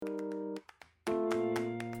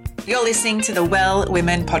You're listening to the Well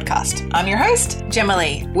Women podcast. I'm your host, Gemma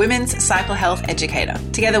Lee, women's cycle health educator.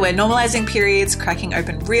 Together, we're normalizing periods, cracking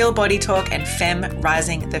open real body talk, and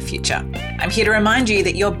fem-rising the future. I'm here to remind you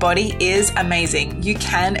that your body is amazing. You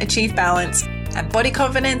can achieve balance, and body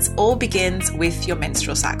confidence all begins with your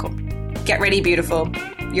menstrual cycle. Get ready, beautiful.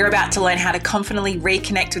 You're about to learn how to confidently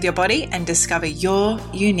reconnect with your body and discover your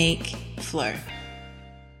unique flow.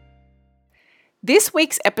 This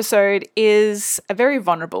week's episode is a very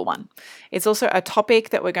vulnerable one. It's also a topic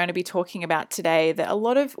that we're going to be talking about today that a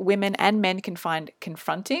lot of women and men can find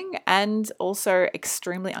confronting and also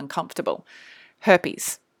extremely uncomfortable.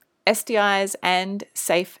 Herpes, STIs, and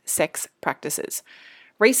safe sex practices.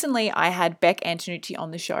 Recently, I had Beck Antonucci on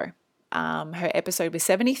the show. Her episode was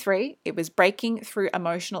 73. It was Breaking Through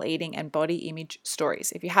Emotional Eating and Body Image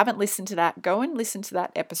Stories. If you haven't listened to that, go and listen to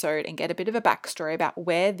that episode and get a bit of a backstory about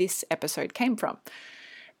where this episode came from.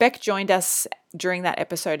 Beck joined us during that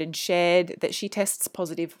episode and shared that she tests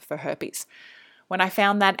positive for herpes. When I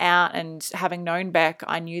found that out, and having known Beck,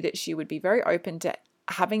 I knew that she would be very open to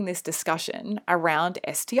having this discussion around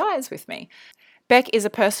STIs with me. Beck is a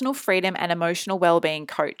personal freedom and emotional well-being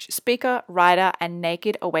coach, speaker, writer, and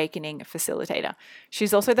naked awakening facilitator.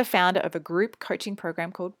 She's also the founder of a group coaching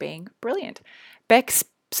program called Being Brilliant. Beck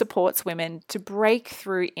supports women to break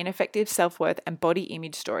through ineffective self-worth and body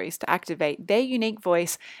image stories to activate their unique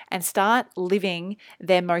voice and start living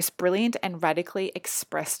their most brilliant and radically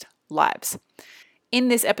expressed lives. In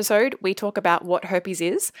this episode, we talk about what herpes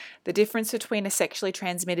is, the difference between a sexually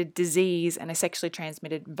transmitted disease and a sexually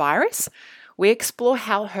transmitted virus. We explore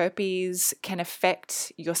how herpes can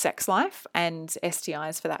affect your sex life and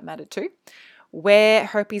STIs for that matter too, where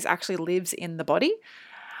herpes actually lives in the body,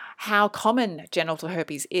 how common genital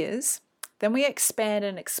herpes is. Then we expand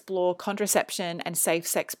and explore contraception and safe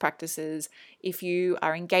sex practices if you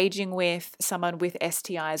are engaging with someone with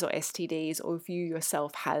STIs or STDs, or if you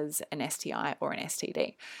yourself has an STI or an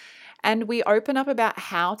STD. And we open up about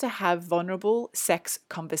how to have vulnerable sex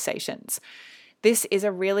conversations. This is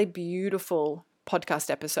a really beautiful podcast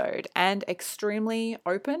episode and extremely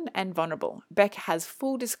open and vulnerable. Beck has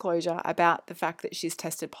full disclosure about the fact that she's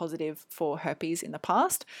tested positive for herpes in the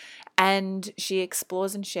past, and she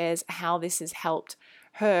explores and shares how this has helped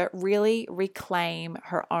her really reclaim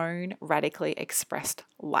her own radically expressed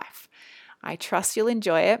life. I trust you'll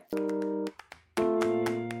enjoy it.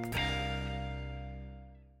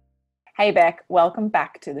 Hey Beck, welcome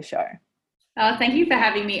back to the show. Thank you for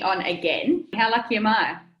having me on again. How lucky am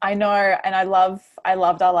I? I know, and I loved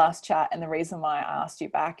our last chat, and the reason why I asked you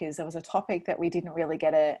back is there was a topic that we didn't really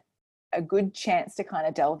get a good chance to kind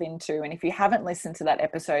of delve into. And if you haven't listened to that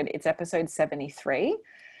episode, it's episode 73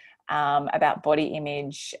 about body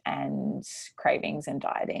image and cravings and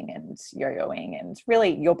dieting and yo-yoing and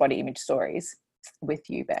really your body image stories with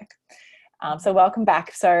you, Beck. So welcome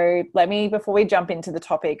back. So before we jump into the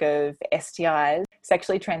topic of STIs,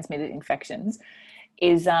 sexually transmitted infections,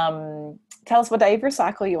 is tell us what day of your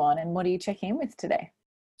cycle you're on and what are you checking in with today?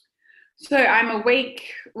 So I'm 1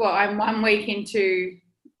 week into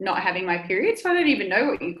not having my period, so I don't even know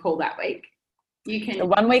what you call that week. You can. So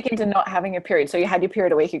 1 week into not having a period. So you had your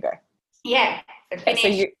period a week ago. Yeah.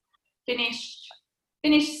 Finished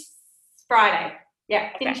Friday.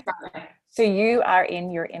 Yeah, finished Friday. So you are in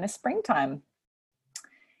your inner springtime,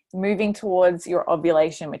 moving towards your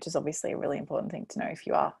ovulation, which is obviously a really important thing to know if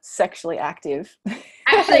you are sexually active.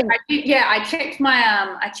 Actually, I checked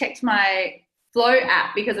my Flow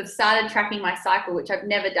app because I've started tracking my cycle, which I've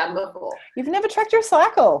never done before. You've never tracked your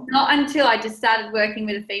cycle? Not until I just started working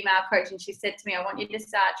with a female coach, and she said to me, "I want you to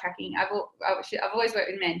start tracking." I've always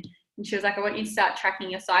worked with men, and she was like, "I want you to start tracking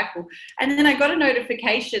your cycle." And then I got a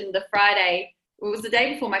notification the Friday. It was the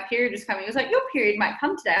day before my period was coming. It was like, "Your period might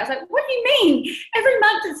come today." I was like, "What do you mean? Every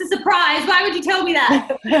month it's a surprise. Why would you tell me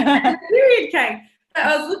that?" And the period came. So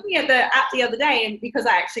I was looking at the app the other day, and because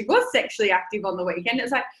I actually was sexually active on the weekend,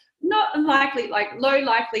 it's like not unlikely, like low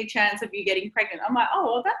likely chance of you getting pregnant. I'm like, oh,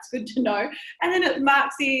 well, that's good to know. And then it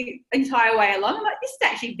marks the entire way along. I'm like, this is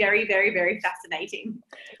actually very, very, very fascinating.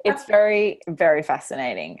 It's very, very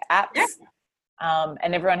fascinating. Apps. Yeah.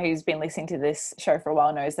 And everyone who's been listening to this show for a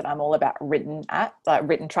while knows that I'm all about written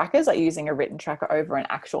trackers, like using a written tracker over an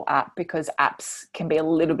actual app, because apps can be a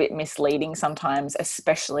little bit misleading sometimes,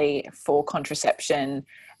 especially for contraception,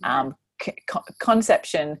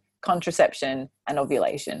 contraception and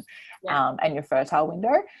ovulation, and your fertile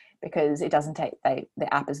window, because it doesn't take,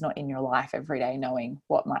 the app is not in your life every day knowing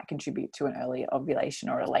what might contribute to an early ovulation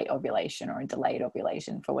or a late ovulation or a delayed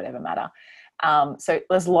ovulation for whatever matter. So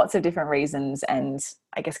there's lots of different reasons and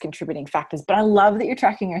I guess contributing factors, but I love that you're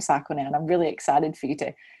tracking your cycle now, and I'm really excited for you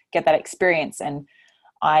to get that experience. And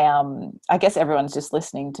I guess everyone's just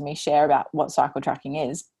listening to me share about what cycle tracking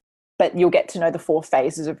is, but you'll get to know the 4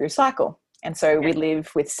 phases of your cycle. And so we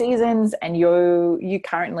live with seasons, and you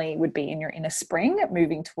currently would be in your inner spring,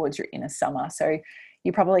 moving towards your inner summer. So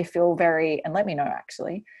you probably feel very, and let me know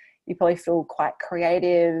actually, you probably feel quite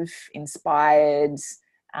creative, inspired,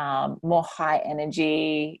 more high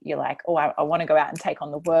energy. You're like, oh, I want to go out and take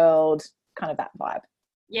on the world, kind of that vibe.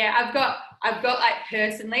 Yeah, I've got like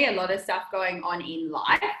personally a lot of stuff going on in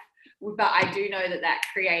life, but I do know that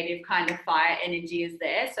creative kind of fire energy is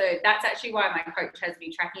there. So that's actually why my coach has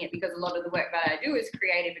me tracking it, because a lot of the work that I do is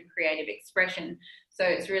creative and creative expression. So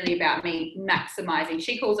it's really about me maximizing.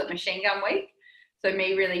 She calls it machine gun week. So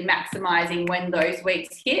me really maximizing when those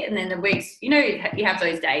weeks hit, and then the weeks, you have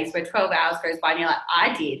those days where 12 hours goes by and you're like,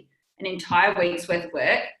 I did an entire week's worth of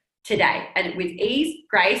work today, and with ease,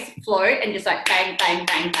 grace, flow, and just like bang, bang,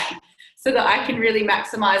 bang, bang, so that I can really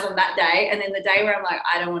maximize on that day. And then the day where I'm like,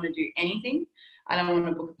 I don't want to do anything. I don't want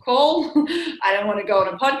to book a call. I don't want to go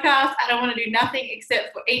on a podcast. I don't want to do nothing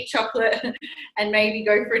except for eat chocolate and maybe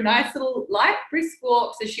go for a nice little light brisk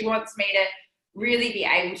walk. So she wants me to really be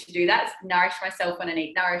able to do that, nourish myself when I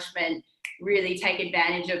need nourishment, really take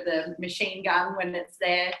advantage of the machine gun when it's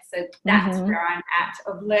there. So that's where I'm at,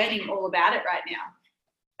 of learning all about it right now.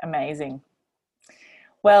 Amazing.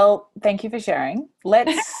 Well, thank you for sharing.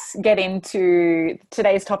 Let's get into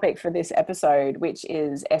today's topic for this episode, which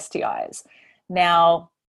is STIs.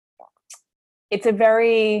 Now, it's a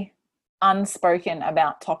very unspoken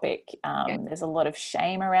about topic. There's a lot of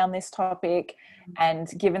shame around this topic. And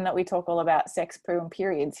given that we talk all about sex, poo, and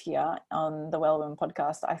periods here on the Well Women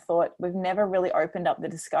podcast, I thought we've never really opened up the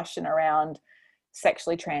discussion around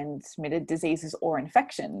sexually transmitted diseases or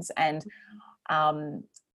infections. And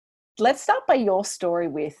let's start by your story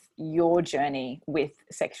with your journey with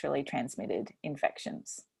sexually transmitted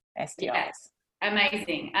infections, STIs. Yeah,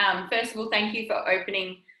 amazing. First of all, thank you for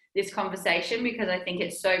opening this conversation, because I think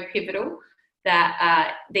it's so pivotal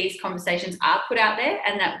that these conversations are put out there,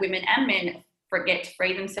 and that women and men get to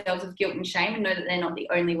free themselves of guilt and shame and know that they're not the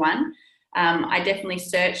only one. I definitely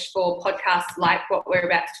searched for podcasts like what we're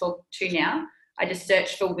about to talk to now. I just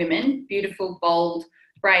searched for women, beautiful, bold,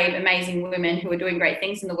 brave, amazing women who are doing great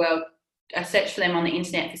things in the world. I searched for them on the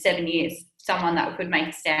internet for 7 years, someone that could make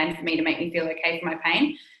a stand for me to make me feel okay for my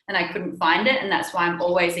pain, and I couldn't find it. And that's why I'm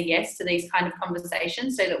always a yes to these kind of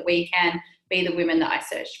conversations, so that we can be the women that I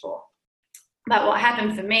searched for. But what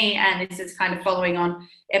happened for me, and this is kind of following on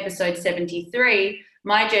episode 73,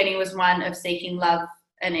 my journey was one of seeking love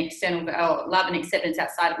and acceptance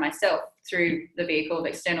outside of myself through the vehicle of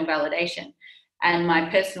external validation. And my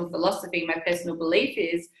personal philosophy, my personal belief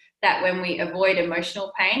is that when we avoid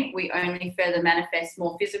emotional pain, we only further manifest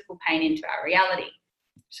more physical pain into our reality.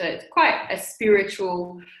 So it's quite a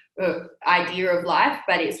spiritual idea of life,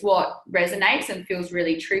 but it's what resonates and feels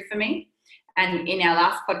really true for me. And in our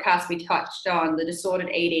last podcast, we touched on the disordered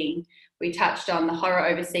eating. We touched on the horror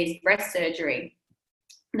overseas breast surgery.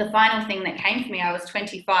 The final thing that came for me, I was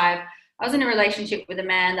 25. I was in a relationship with a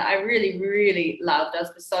man that I really, really loved. I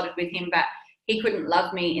was besotted with him, but he couldn't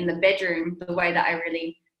love me in the bedroom the way that I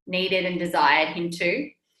really needed and desired him to.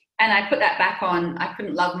 And I put that back on. I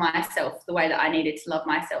couldn't love myself the way that I needed to love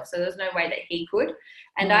myself. So there's no way that he could.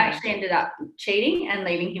 And I actually ended up cheating and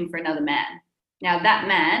leaving him for another man. Now that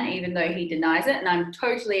man, even though he denies it, and I'm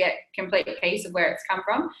totally at complete peace of where it's come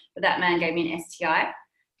from, but that man gave me an STI,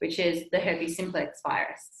 which is the herpes simplex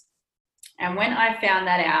virus. And when I found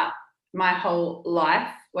that out, my whole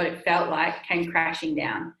life, what it felt like, came crashing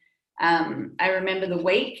down. I remember the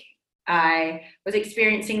week I was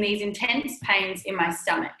experiencing these intense pains in my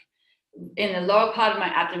stomach, in the lower part of my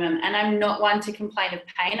abdomen. And I'm not one to complain of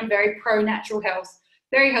pain. I'm very pro natural health,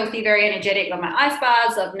 very healthy, very energetic. Love my ice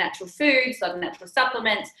baths, love natural foods, love natural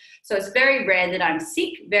supplements. So it's very rare that I'm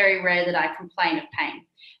sick, very rare that I complain of pain.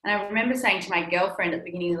 And I remember saying to my girlfriend at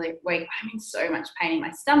the beginning of the week, I'm in so much pain in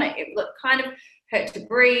my stomach. It kind of hurt to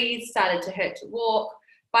breathe, started to hurt to walk.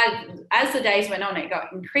 As the days went on, it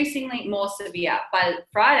got increasingly more severe. By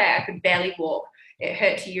Friday, I could barely walk. It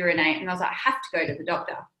hurt to urinate. And I was like, I have to go to the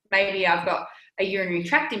doctor. Maybe I've got a urinary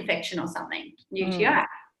tract infection or something, UTI.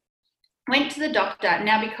 Went to the doctor.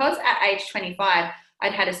 Now, because at age 25,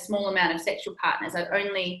 I'd had a small amount of sexual partners. I'd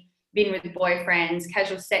only been with boyfriends.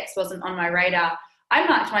 Casual sex wasn't on my radar. I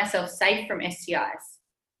marked myself safe from STIs.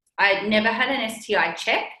 I'd never had an STI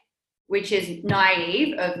check, which is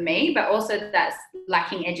naive of me, but also that's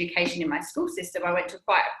lacking education in my school system. I went to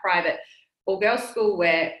quite a private all-girls school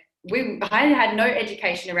where I had no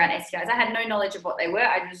education around STIs. I had no knowledge of what they were.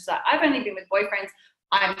 I was just like, I've only been with boyfriends.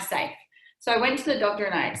 I'm safe. So I went to the doctor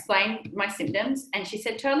and I explained my symptoms, and she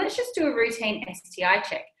said to her, let's just do a routine STI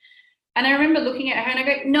check. And I remember looking at her and I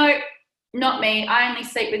go, no, not me. I only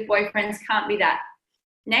sleep with boyfriends. Can't be that.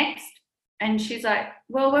 Next. And she's like,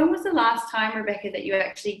 well, when was the last time, Rebecca, that you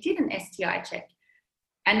actually did an STI check?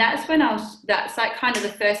 And that's when that's like kind of the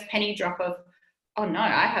first penny drop of, oh no,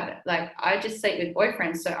 I haven't. Like, I just sleep with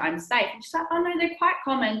boyfriends, so I'm safe. And she's like, oh no, they're quite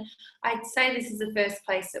common. I'd say this is the first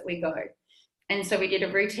place that we go. And so we did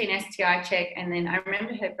a routine STI check. And then I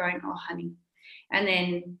remember her going, oh, honey. And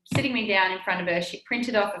then sitting me down in front of her, she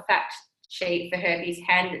printed off a fact sheet for herpes,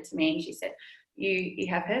 handed it to me, and she said, you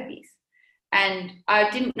have herpes. And I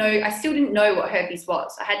still didn't know what herpes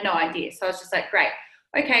was. I had no idea. So I was just like, great.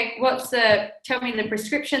 Okay, tell me the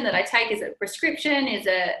prescription that I take. Is it a prescription? Is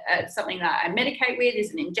it something that I medicate with? Is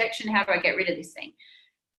it an injection? How do I get rid of this thing?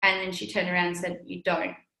 And then she turned around and said, you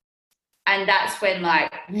don't. And that's when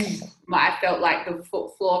like, I felt like the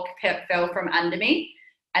floor fell from under me.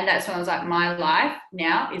 And that's when I was like, my life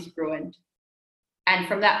now is ruined. And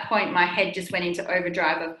from that point, my head just went into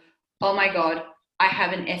overdrive of, oh my God, I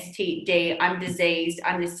have an STD. I'm diseased.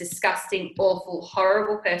 I'm this disgusting, awful,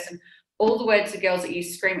 horrible person. All the words of girls that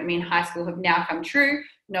used to scream at me in high school have now come true.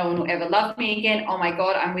 No one will ever love me again. Oh my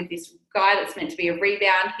God, I'm with this guy that's meant to be a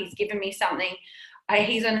rebound. He's given me something.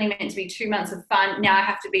 He's only meant to be 2 months of fun. Now I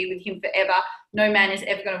have to be with him forever. No man is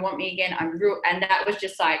ever going to want me again. I'm real. And that was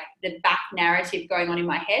just like the back narrative going on in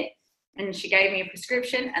my head. And she gave me a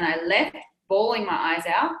prescription and I left bawling my eyes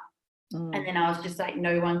out. And then I was just like,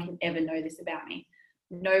 no one can ever know this about me.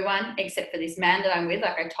 No one except for this man that I'm with.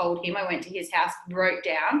 Like I told him, I went to his house, wrote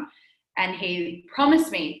down, and he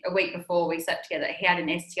promised me a week before we slept together, he had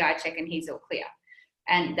an STI check and he's all clear,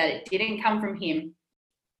 and that it didn't come from him.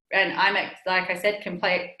 And I'm at, like I said,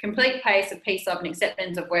 complete pace of peace, love, and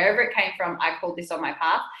acceptance of wherever it came from. I called this on my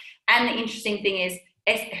path. And the interesting thing is,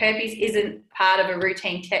 herpes isn't part of a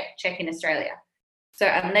routine check in Australia. So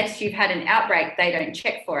unless you've had an outbreak, they don't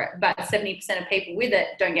check for it. But 70% of people with it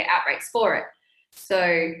don't get outbreaks for it.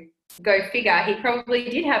 So go figure, he probably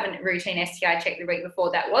did have a routine STI check the week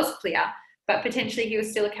before that was clear, but potentially he was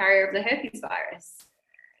still a carrier of the herpes virus.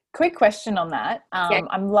 Quick question on that. Yeah.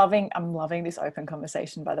 I'm loving this open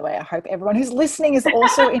conversation, by the way. I hope everyone who's listening is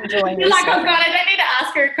also enjoying You're this. like, oh God, I don't need to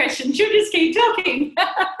ask her a question. She'll just keep talking.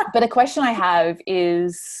 But a question I have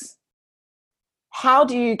is, how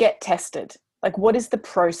do you get tested? Like, what is the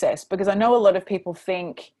process? Because I know a lot of people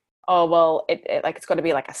think, oh, well, it's got to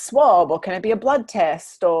be like a swab, or can it be a blood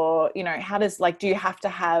test? Or, how does, do you have to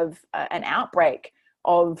have an outbreak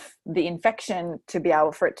of the infection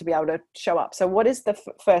for it to be able to show up? So what is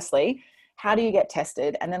firstly, how do you get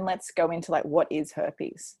tested? And then let's go into what is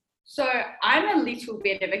herpes? So I'm a little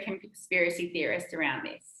bit of a conspiracy theorist around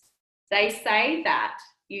this. They say that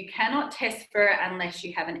you cannot test for it unless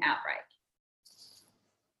you have an outbreak.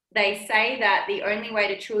 They say that the only way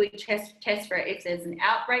to truly test for it is if there's an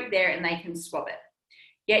outbreak there and they can swab it.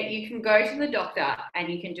 Yet you can go to the doctor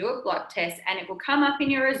and you can do a blood test and it will come up in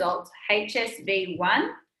your results HSV1,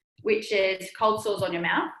 which is cold sores on your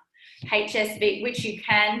mouth, HSV, which you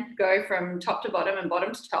can go from top to bottom and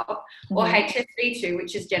bottom to top, or HSV2,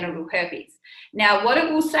 which is genital herpes. Now, what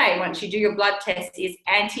it will say once you do your blood test is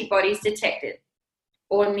antibodies detected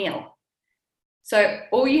or nil. So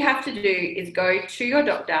all you have to do is go to your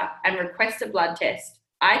doctor and request a blood test.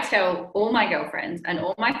 I tell all my girlfriends and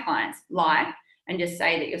all my clients, lie and just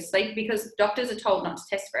say that you're sleeping, because doctors are told not to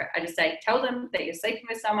test for it. I just say, tell them that you're sleeping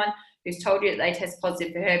with someone who's told you that they test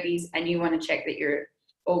positive for herpes and you want to check that you're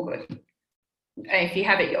all good. If you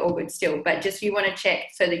have it, you're all good still, but just you want to check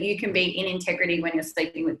so that you can be in integrity when you're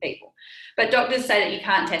sleeping with people. But doctors say that you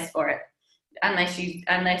can't test for it unless you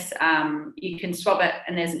can swab it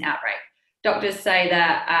and there's an outbreak. Doctors say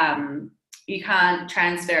that you can't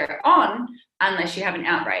transfer it on unless you have an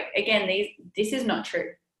outbreak. Again, this is not true.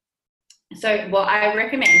 So what I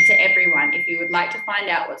recommend to everyone, if you would like to find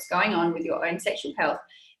out what's going on with your own sexual health,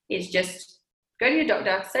 is just go to your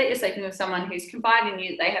doctor, say you're sleeping with someone who's confided in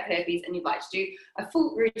you that they have herpes and you'd like to do a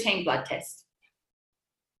full routine blood test.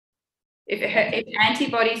 If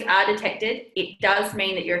antibodies are detected, it does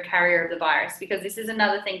mean that you're a carrier of the virus, because this is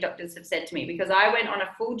another thing doctors have said to me, because I went on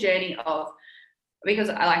a full journey because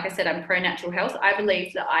like I said, I'm pro-natural health. I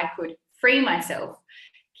believed that I could free myself,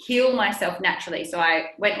 heal myself naturally. So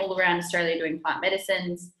I went all around Australia doing plant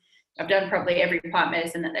medicines. I've done probably every plant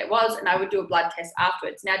medicine that there was, and I would do a blood test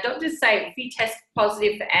afterwards. Now, doctors say if you test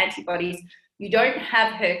positive for antibodies, you don't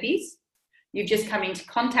have herpes. You've just come into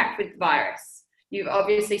contact with the virus. You've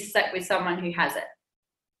obviously slept with someone who has it.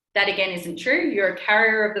 That again isn't true. You're a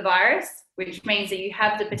carrier of the virus, which means that you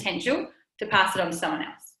have the potential to pass it on to someone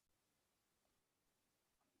else.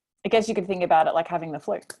 I guess you could think about it like having the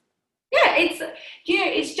flu. Yeah,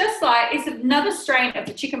 it's just like it's another strain of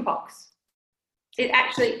the chicken pox. It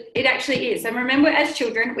actually is. And remember, as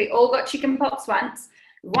children, we all got chicken pox once.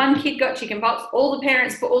 One kid got chicken pox. All the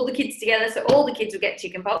parents put all the kids together, so all the kids would get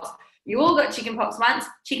chicken pox. You all got chicken pox once.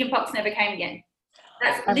 Chicken pox never came again.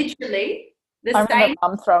 That's literally the I remember same.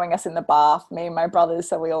 Mum throwing us in the bath, me and my brothers,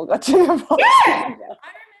 so we all got chicken pox. Yeah.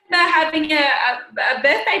 I remember having a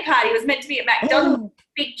birthday party. It was meant to be at McDonald's,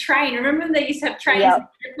 big train. Remember when they used to have trains and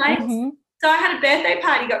airplanes? Mm-hmm. So I had a birthday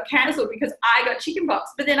party, got cancelled because I got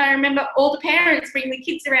chickenpox. But then I remember all the parents bringing the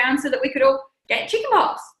kids around so that we could all get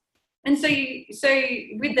chickenpox. And so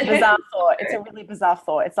with the bizarre thought, it's a really bizarre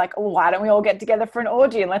thought. It's like, oh, why don't we all get together for an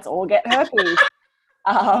orgy and let's all get herpes?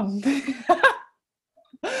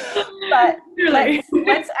 But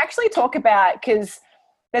let's actually talk about, because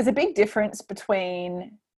there's a big difference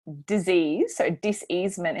between disease, so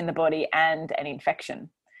diseasement in the body, and an infection.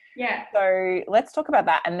 Yeah. So let's talk about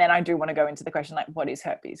that. And then I do want to go into the question, like, what is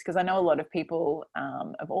herpes? Because I know a lot of people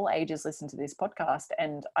of all ages listen to this podcast,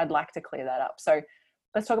 and I'd like to clear that up. So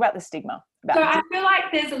let's talk about the stigma. I feel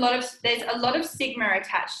like there's a lot of stigma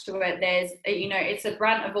attached to it. There's, it's a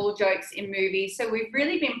brunt of all jokes in movies. So we've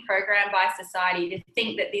really been programmed by society to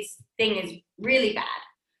think that this thing is really bad,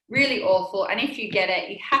 really awful. And if you get it,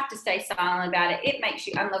 you have to stay silent about it. It makes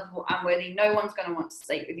you unlovable, unworthy. No one's going to want to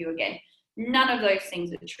sleep with you again. None of those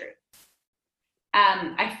things are true.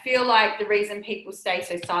 I feel like the reason people stay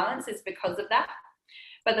so silent is because of that.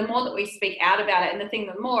 But the more that we speak out about it, and the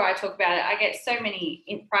more I talk about it, I get so many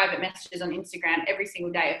private messages on Instagram every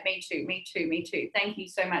single day of me too, me too, me too. Thank you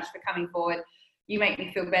so much for coming forward. You make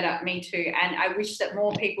me feel better, me too. And I wish that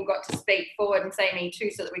more people got to speak forward and say me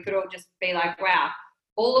too, so that we could all just be like, wow,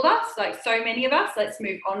 all of us, like so many of us, let's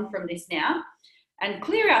move on from this now and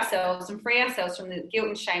clear ourselves and free ourselves from the guilt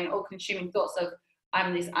and shame, all consuming thoughts of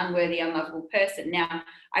I'm this unworthy, unlovable person. Now,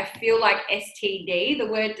 I feel like STD,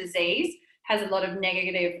 the word disease, has a lot of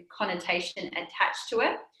negative connotation attached to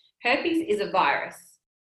it. Herpes is a virus,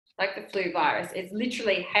 like the flu virus. It's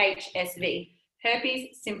literally HSV,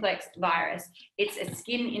 herpes simplex virus. It's a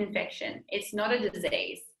skin infection. It's not a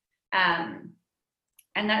disease. And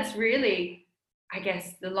that's really, I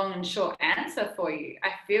guess, the long and short answer for you.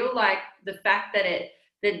 I feel like the fact that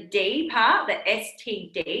the D part, the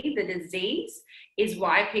STD, the disease, is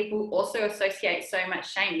why people also associate so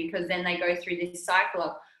much shame, because then they go through this cycle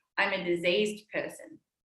of, I'm a diseased person.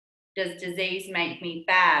 Does disease make me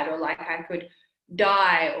bad, or like I could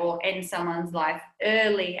die or end someone's life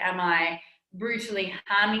early? Am I brutally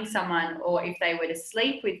harming someone, or if they were to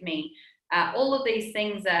sleep with me? All of these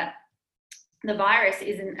things that the virus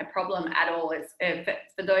isn't a problem at all. It's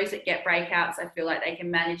for those that get breakouts, I feel like they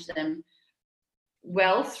can manage them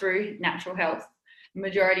well through natural health.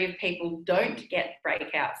 Majority of people don't get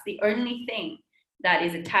breakouts. The only thing that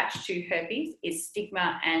is attached to herpes is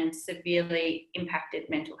stigma and severely impacted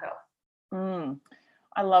mental health.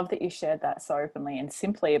 I love that you shared that so openly and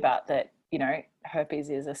simply about that,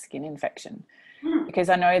 herpes is a skin infection. Because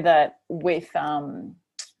I know that with the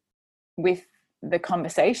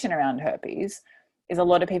conversation around herpes is a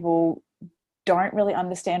lot of people don't really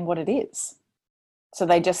understand what it is. So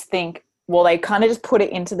they just think, well, they kind of just put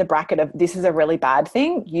it into the bracket of, this is a really bad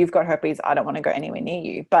thing. You've got herpes. I don't want to go anywhere near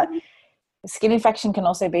you. But skin infection can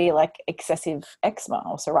also be like excessive eczema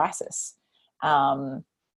or psoriasis. And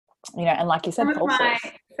like you said,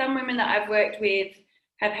 some women that I've worked with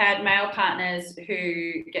have had male partners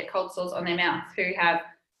who get cold sores on their mouth, who have,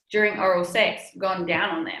 during oral sex, gone down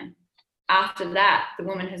on them. After that, the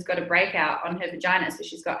woman has got a breakout on her vagina, so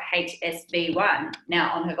she's got HSV1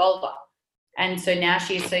 now on her vulva. And so now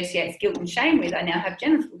she associates guilt and shame with, I now have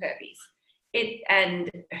genital herpes.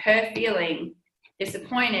 And her feeling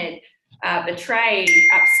disappointed, betrayed,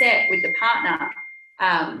 upset with the partner.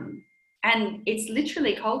 And it's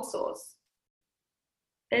literally cold sores.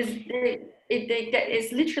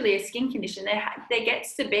 It's literally a skin condition. There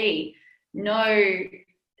gets to be no,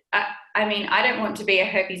 I don't want to be a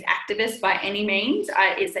herpes activist by any means.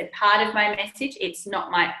 It's a part of my message. It's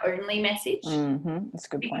not my only message. That's a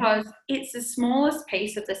good point. Because it's the smallest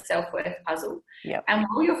piece of the self-worth puzzle. Yep. And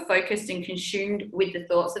while you're focused and consumed with the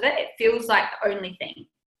thoughts of it, it feels like the only thing.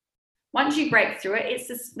 Once you break through it,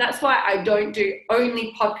 that's why I don't do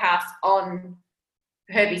only podcasts on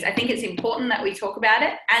herpes. I think it's important that we talk about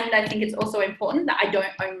it, and I think it's also important that I don't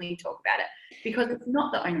only talk about it, because it's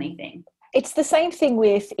not the only thing. It's the same thing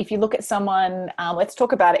with, if you look at someone, let's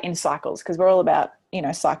talk about it in cycles, because we're all about,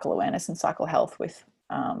 cycle awareness and cycle health with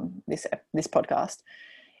this podcast,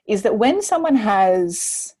 is that when someone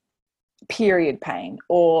has period pain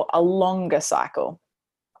or a longer cycle,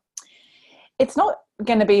 it's not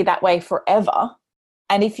going to be that way forever.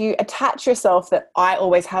 And if you attach yourself that I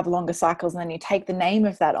always have longer cycles, and then you take the name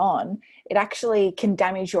of that on, it actually can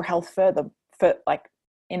damage your health further, for like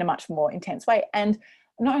in a much more intense way. And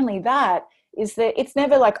not only that, is that it's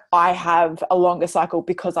never like I have a longer cycle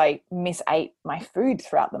because I misate my food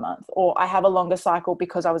throughout the month, or I have a longer cycle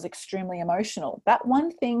because I was extremely emotional. That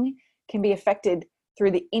one thing can be affected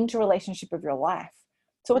through the interrelationship of your life.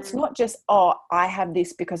 So it's not just, oh, I have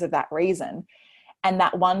this because of that reason, and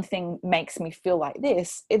that one thing makes me feel like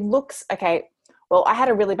this. It looks, okay, well, I had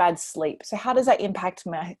a really bad sleep. So how does that impact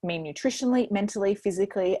me nutritionally, mentally,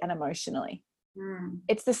 physically, and emotionally?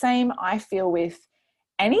 It's the same, I feel, with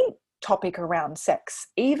any topic around sex,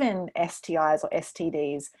 even STIs or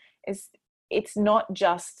STDs. It's not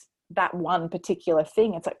just that one particular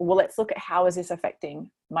thing. It's like, well, let's look at how is this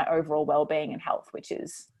affecting my overall well-being and health, which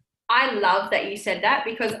is... I love that you said that,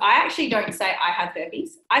 because I actually don't say I have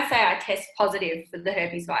herpes. I say I test positive for the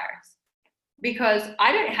herpes virus, because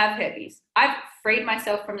I don't have herpes. I've freed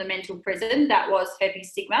myself from the mental prison that was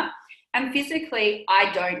herpes stigma, and physically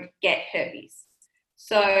I don't get herpes.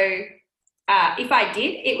 So if I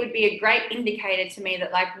did, it would be a great indicator to me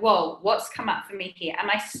that, like, whoa, what's come up for me here? Am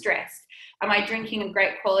I stressed? Am I drinking a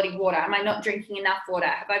great quality water? Am I not drinking enough water?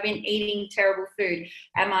 Have I been eating terrible food?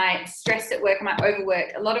 Am I stressed at work? Am I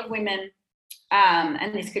overworked? A lot of women,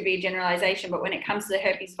 and this could be a generalization, but when it comes to the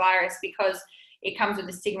herpes virus, because it comes with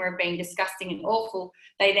the stigma of being disgusting and awful,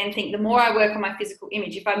 they then think the more I work on my physical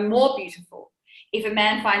image, if I'm more beautiful, if a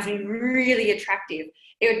man finds me really attractive,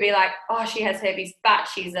 it would be like, oh, she has herpes, but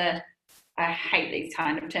she's I hate these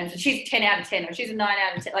kind of terms, she's 10 out of 10, or she's a 9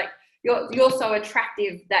 out of 10. Like, you're so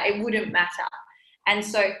attractive that it wouldn't matter. And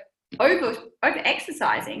so over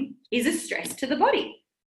exercising is a stress to the body.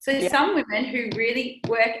 So some women who really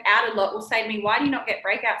work out a lot will say to me, why do you not get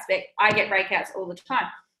breakouts, Beck? I get breakouts all the time.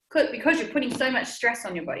 Because you're putting so much stress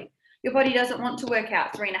on your body. Your body doesn't want to work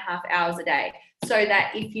out 3.5 hours a day, so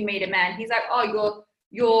that if you meet a man, he's like, oh,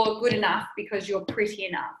 you're good enough because you're pretty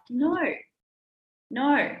enough. No.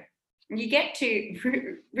 You get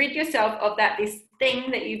to rid yourself of that. This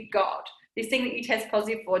thing that you've got, this thing that you test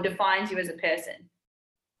positive for, defines you as a person.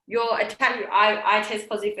 You're attached. I test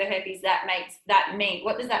positive for herpes. That makes that mean.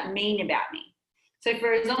 What does that mean about me? So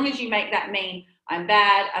for as long as you make that mean, I'm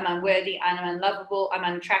bad, I'm unworthy, I'm unlovable, I'm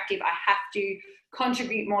unattractive, I have to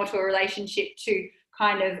contribute more to a relationship to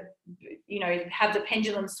kind of, have the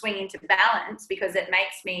pendulum swing into balance, because it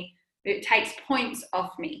takes points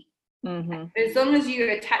off me. Mm-hmm. As long as you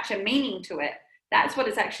attach a meaning to it, that's what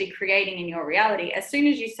it's actually creating in your reality. As soon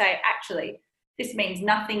as you say, actually, this means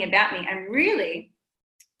nothing about me, and really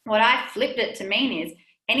what I flipped it to mean is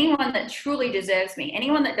anyone that truly deserves me,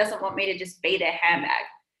 anyone that doesn't want me to just be their handbag.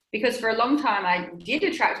 Because for a long time I did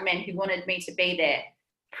attract men who wanted me to be their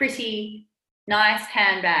pretty, nice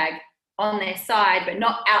handbag on their side, but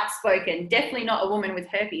not outspoken, definitely not a woman with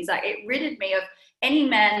herpes. Like, it ridded me of any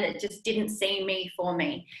man that just didn't see me for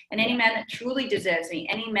me, and any man that truly deserves me,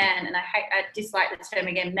 any man, and I dislike the term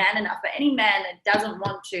again, man enough, but any man that doesn't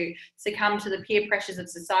want to succumb to the peer pressures of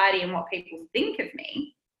society and what people think of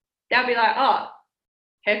me, they'll be like, oh,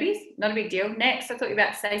 herpes, not a big deal. Next, I thought you were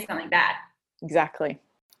about to say something bad. Exactly.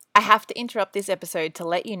 I have to interrupt this episode to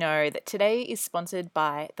let you know that today is sponsored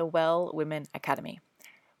by the Well Women Academy.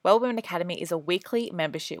 Well Women Academy is a weekly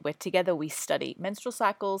membership where together we study menstrual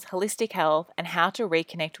cycles, holistic health, and how to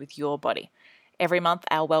reconnect with your body. Every month,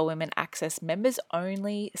 our Well Women access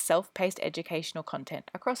members-only self-paced educational content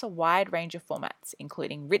across a wide range of formats,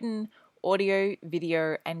 including written, audio,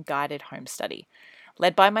 video, and guided home study.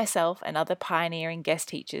 Led by myself and other pioneering guest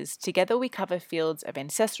teachers, together we cover fields of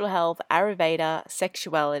ancestral health, Ayurveda,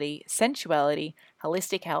 sexuality, sensuality,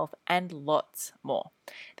 holistic health, and lots more.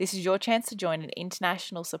 This is your chance to join an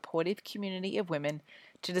international supportive community of women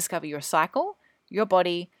to discover your cycle, your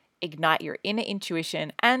body, ignite your inner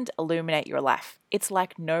intuition, and illuminate your life. It's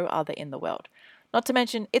like no other in the world. Not to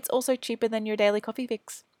mention, it's also cheaper than your daily coffee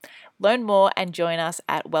fix. Learn more and join us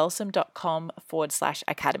at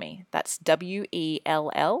wellsome.com/academy. That's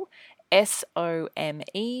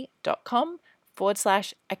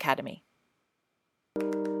WELLSOME.com/academy.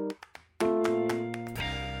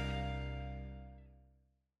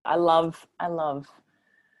 I love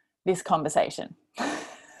this conversation.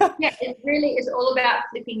 Yeah, it really is all about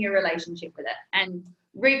flipping your relationship with it and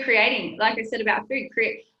recreating, like I said about food,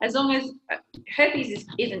 as long as herpes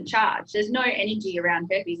isn't charged, there's no energy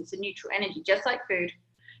around herpes, it's a neutral energy, just like food,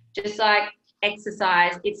 just like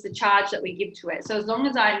exercise, it's the charge that we give to it. So as long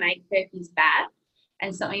as I make herpes bad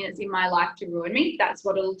and something that's in my life to ruin me, that's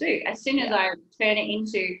what it'll do. As soon as I turn it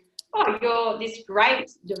into, oh, you're this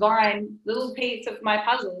great divine little piece of my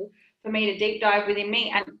puzzle for me to deep dive within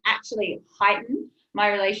me and actually heighten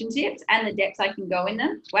my relationships and the depths I can go in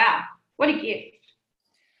them. Wow, what a gift.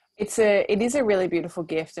 It is a really beautiful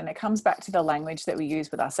gift, and it comes back to the language that we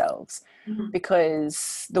use with ourselves,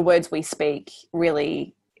 because the words we speak,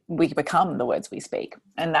 really, we become the words we speak.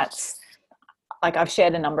 And that's, like, I've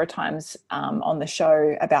shared a number of times on the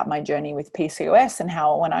show about my journey with PCOS, and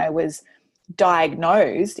how when I was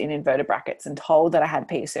diagnosed, in inverted brackets, and told that I had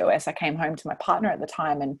PCOS, I came home to my partner at the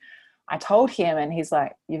time and I told him, and he's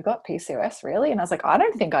like, "You've got PCOS, really?" And I was like, "I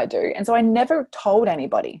don't think I do." And so I never told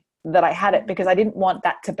anybody that I had it, because I didn't want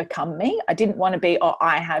that to become me. I didn't want to be, "Oh,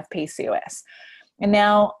 I have PCOS." And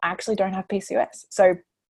now I actually don't have PCOS. So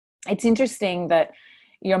it's interesting that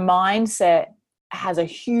your mindset has a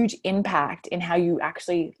huge impact in how you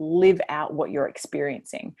actually live out what you're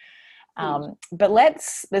experiencing. But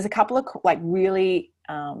there's a couple of, like, really,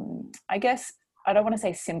 I guess, I don't want to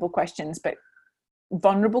say simple questions, but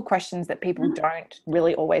vulnerable questions that people don't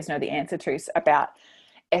really always know the answer to about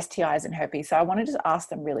STIs and herpes. So I want to just ask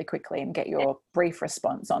them really quickly and get your brief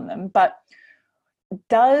response on them. But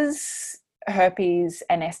does herpes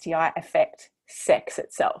and STI affect sex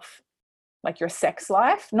itself? Like your sex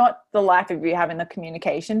life, not the life of you having the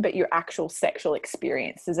communication, but your actual sexual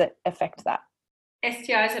experience. Does it affect that?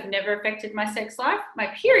 STIs have never affected my sex life. My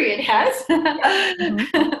period has.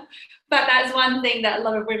 But that's one thing that a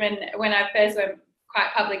lot of women, when I first went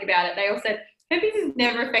quite public about it, they all said, herpes has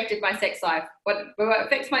never affected my sex life. What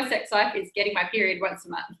affects my sex life is getting my period once a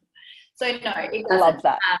month. So no, it doesn't. Love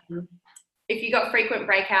that. If you got frequent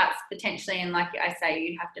breakouts, potentially, and like I say,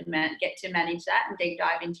 you have to get to manage that and deep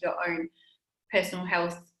dive into your own personal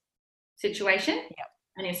health situation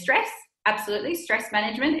and your stress. Absolutely. Stress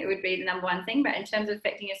management, it would be the number one thing. But in terms of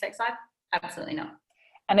affecting your sex life, absolutely not.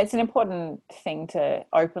 And it's an important thing to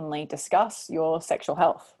openly discuss your sexual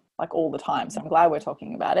health, like, all the time. So I'm glad we're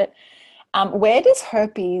talking about it. Where does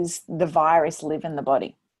herpes, the virus, live in the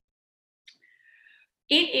body?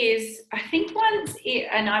 It is, I think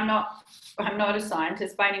and I'm not a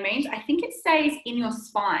scientist by any means, I think it stays in your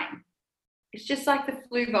spine. It's just like the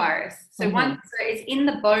flu virus. So so it's in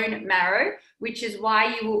the bone marrow, which is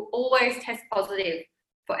why you will always test positive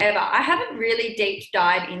forever. I haven't really deep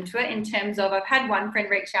dived into it in terms of, I've had one friend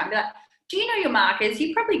reach out and be like, "Do you know your markers?"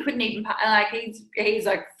 He probably couldn't even, like, he's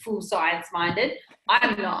like full science minded.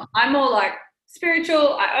 I'm not. I'm more like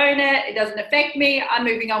spiritual. I own it. It doesn't affect me. I'm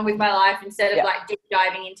moving on with my life instead of like deep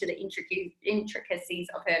diving into the intricacies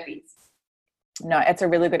of herpes. No, it's a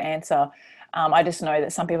really good answer. I just know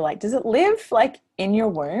that some people are like, does it live, like, in your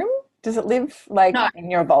womb? Does it live, like,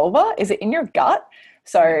 in your vulva? Is it in your gut?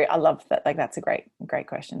 So I love that. Like, that's a great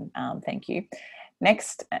question. Thank you.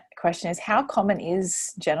 Next question is, how common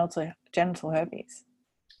is genital herpes?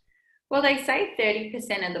 Well, they say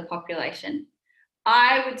 30% of the population.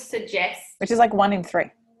 I would suggest, which is like 1 in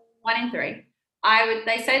 3. 1 in 3.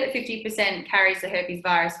 They say that 50% carries the herpes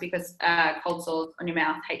virus because cold sores on your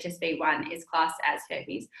mouth, HSV1, is classed as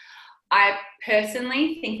herpes. I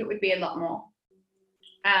personally think it would be a lot more.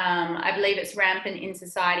 I believe it's rampant in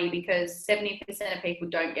society because 70% of people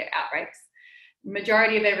don't get outbreaks.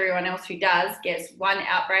 Majority of everyone else who does gets 1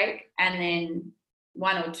 outbreak, and then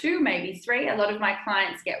 1 or 2, maybe 3. A lot of my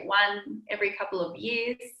clients get 1 every couple of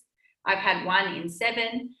years. I've had 1 in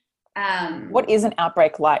 7. What is an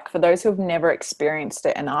outbreak like for those who have never experienced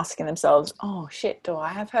it and asking themselves, "Oh shit, do I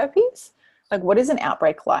have herpes?" Like, what is an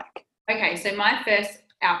outbreak like? Okay, so my first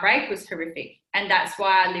outbreak was horrific, and that's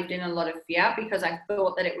why I lived in a lot of fear, because I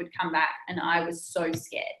thought that it would come back and I was so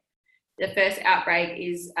scared. The first outbreak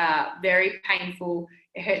is very painful.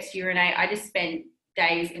 It hurts to urinate. I just spent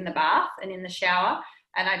days in the bath and in the shower,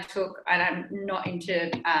 and I'm not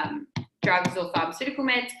into drugs or pharmaceutical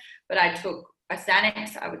meds, but I took a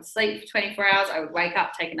Xanax. I would sleep for 24 hours. I would wake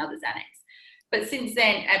up, take another Xanax. But since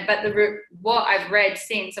then, what I've read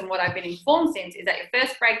since and what I've been informed since is that your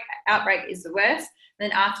first outbreak is the worst.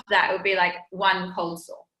 Then after that, it would be like 1 cold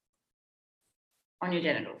sore on your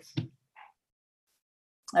genitals.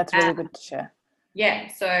 That's really good to share. Yeah,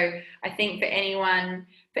 so I think for anyone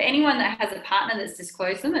that has a partner that's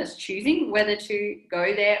disclosed them, that's choosing whether to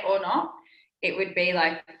go there or not, it would be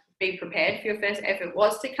like, be prepared for your first, if it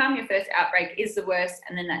was to come, your first outbreak is the worst,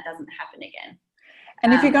 and then that doesn't happen again.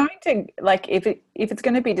 And if you're going to, like, if it's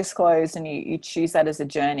going to be disclosed and you choose that as a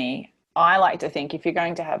journey, I like to think if you're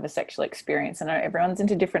going to have a sexual experience, I know everyone's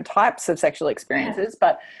into different types of sexual experiences,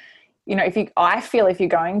 but you know, I feel if you're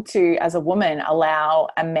going to, as a woman, allow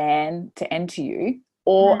a man to enter you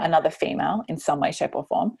or another female in some way, shape or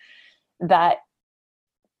form, that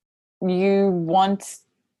you want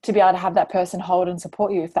to be able to have that person hold and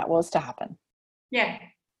support you if that was to happen. Yeah.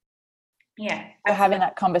 Yeah, So having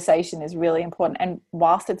that conversation is really important. And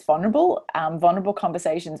whilst it's vulnerable, vulnerable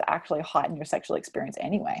conversations actually heighten your sexual experience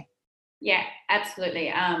anyway. Yeah,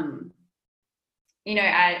 absolutely. You know,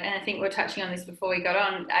 and I think we were touching on this before we got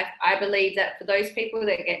on. I believe that for those people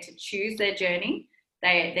that get to choose their journey,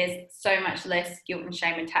 there's so much less guilt and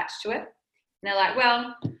shame attached to it. And they're like,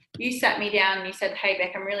 well, you sat me down and you said, hey,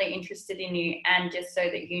 Beck, I'm really interested in you. And just so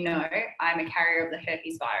that you know, I'm a carrier of the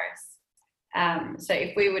herpes virus. So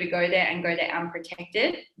if we were to go there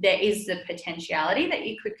unprotected, there is the potentiality that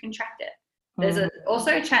you could contract it. There's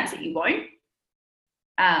also a chance that you won't.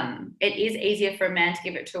 It is easier for a man to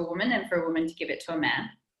give it to a woman than for a woman to give it to a man.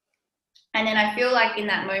 And then I feel like in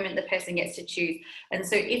that moment, the person gets to choose. And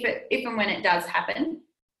so if and when it does happen,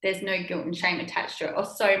 there's no guilt and shame attached to it, or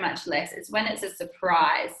so much less. It's when it's a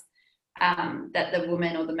surprise that the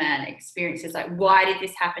woman or the man experiences, like, why did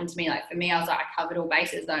this happen to me? Like for me, I was like, I covered all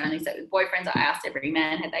bases. I only slept with boyfriends. I asked every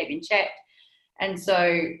man, had they been checked? And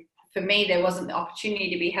so for me, there wasn't the opportunity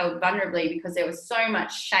to be held vulnerably because there was so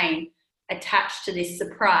much shame attached to this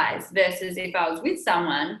surprise, versus if I was with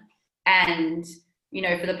someone and, you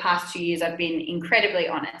know, for the past 2 years, I've been incredibly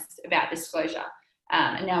honest about disclosure.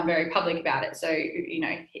 And now I'm very public about it. So, you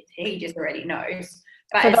know, he just already knows.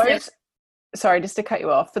 But for those, sorry, just to cut you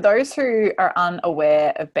off, for those who are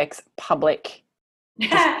unaware of Beck's public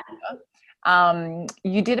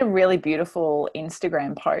you did a really beautiful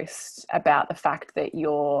Instagram post about the fact that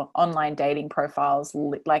your online dating profiles,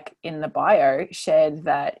 like in the bio, shared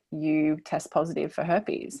that you test positive for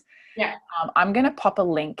herpes. Yeah. I'm going to pop a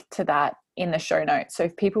link to that in the show notes. So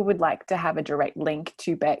if people would like to have a direct link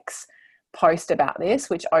to Beck's post about this,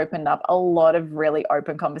 which opened up a lot of really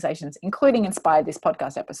open conversations, including inspired this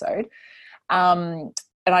podcast episode.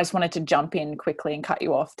 And I just wanted to jump in quickly and cut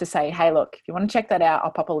you off to say, hey, look, if you want to check that out,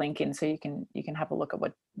 I'll pop a link in so you can have a look at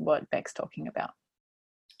what Beck's talking about.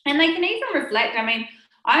 And they can even reflect. I mean,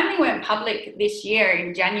 I only went public this year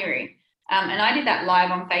in January, and I did that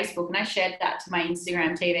live on Facebook, and I shared that to my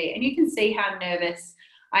Instagram TV, and you can see how nervous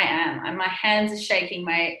I am. And my hands are shaking,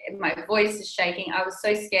 my voice is shaking. I was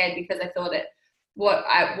so scared because I thought what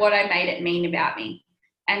I made it mean about me,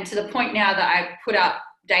 and to the point now that I put up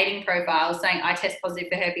dating profiles saying I test positive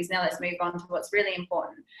for herpes. Now let's move on to what's really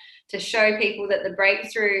important, to show people that the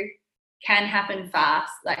breakthrough can happen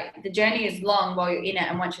fast. Like the journey is long while you're in it,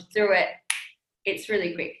 and once you're through it, it's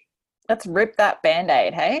really quick. Let's rip that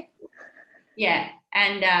Band-Aid, hey? Yeah.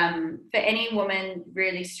 And for any woman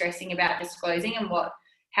really stressing about disclosing and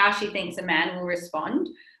how she thinks a man will respond,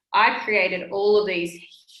 I created all of these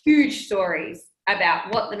huge stories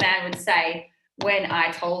about what the man would say when I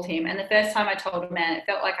told him. And the first time I told a man, it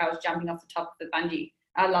felt like I was jumping off the top of the bungee.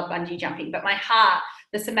 I love bungee jumping, but my heart,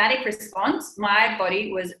 the somatic response, my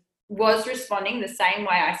body was responding the same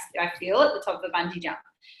way I feel at the top of the bungee jump.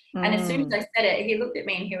 And as soon as I said it, he looked at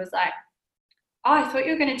me and he was like, oh, I thought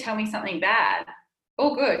you were going to tell me something bad.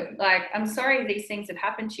 All good. Like, I'm sorry these things have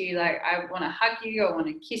happened to you. Like, I want to hug you. I want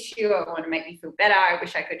to kiss you. I want to make you feel better. I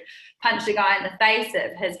wish I could punch the guy in the face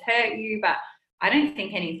that has hurt you, but I don't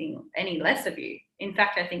think any less of you. In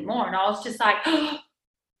fact, I think more. And I was just like, oh,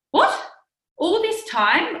 what? All this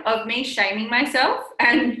time of me shaming myself,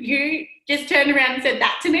 and you just turned around and said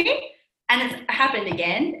that to me? And it's happened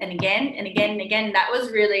again and again and again and again. That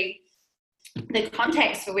was really the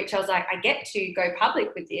context for which I was like, I get to go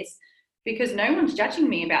public with this because no one's judging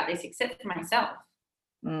me about this except for myself.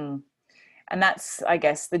 And that's, I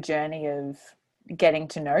guess, the journey of getting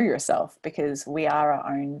to know yourself, because we are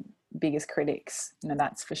our own biggest critics,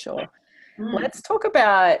 that's for sure. Let's talk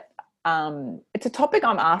about it's a topic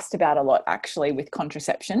I'm asked about a lot, actually, with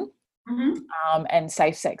contraception and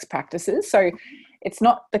safe sex practices. So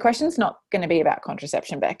the question's not going to be about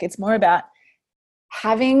contraception, Beck. It's more about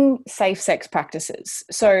having safe sex practices.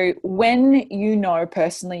 So when you know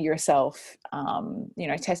personally yourself,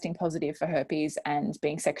 testing positive for herpes and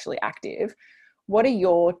being sexually active, what are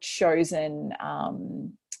your chosen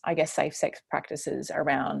safe sex practices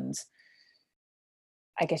around,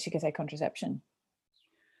 I guess you could say, contraception?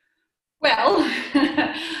 Well,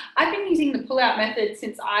 I've been using the pull-out method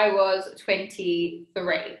since I was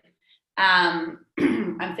 23. I'm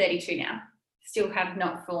 32 now. Still have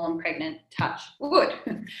not fallen pregnant, touch wood.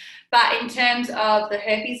 But in terms of the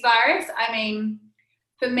herpes virus, I mean,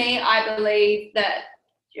 for me, I believe that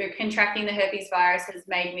contracting the herpes virus has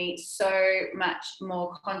made me so much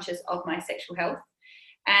more conscious of my sexual health.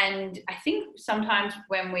 And I think sometimes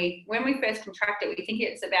when we first contract it, we think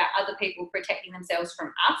it's about other people protecting themselves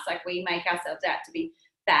from us. Like we make ourselves out to be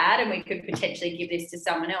bad and we could potentially give this to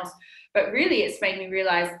someone else. But really, it's made me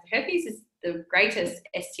realize herpes is the greatest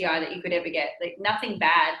STI that you could ever get. Like nothing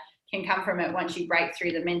bad can come from it once you break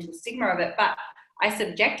through the mental stigma of it. But I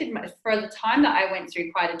subjected for the time that I went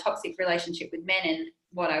through quite a toxic relationship with men and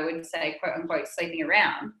what I would say, quote unquote, sleeping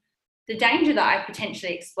around, the danger that I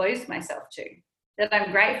potentially exposed myself to, that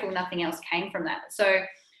I'm grateful nothing else came from that. So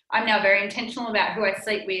I'm now very intentional about who I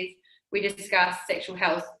sleep with. We discuss sexual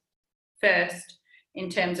health first in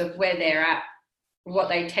terms of where they're at, what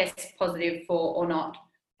they test positive for or not,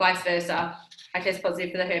 vice versa. I test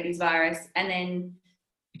positive for the herpes virus. And then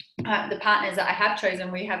the partners that I have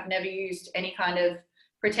chosen, we have never used any kind of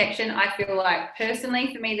protection. I feel like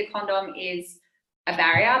personally for me, the condom is a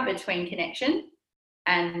barrier between connection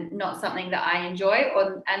and not something that I enjoy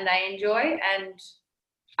and they enjoy. And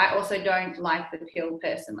I also don't like the pill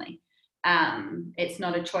personally. It's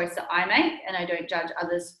not a choice that I make, and I don't judge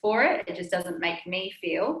others for it. It just doesn't make me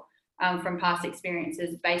feel, from past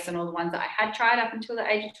experiences, based on all the ones that I had tried up until the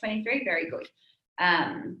age of 23, very good.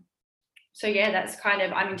 So yeah, that's kind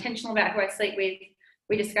of, I'm intentional about who I sleep with.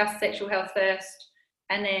 We discuss sexual health first,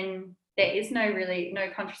 and then there is no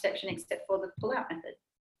contraception except for the pull-out method.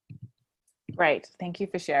 Great. Thank you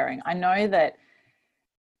for sharing. I know that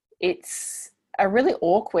it's a really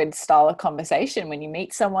awkward style of conversation when you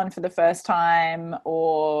meet someone for the first time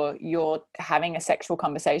or you're having a sexual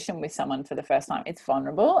conversation with someone for the first time. It's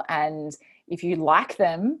vulnerable. And if you like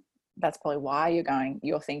them, that's probably why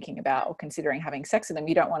you're thinking about or considering having sex with them.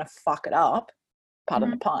 You don't want to fuck it up,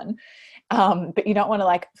 pardon the pun, but you don't want to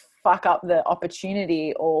like fuck up the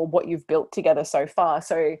opportunity or what you've built together so far.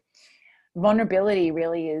 So vulnerability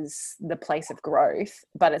really is the place of growth,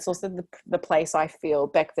 but it's also the place, I feel,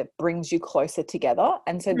 Beck, that brings you closer together.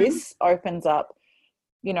 And so this opens up,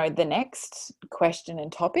 the next question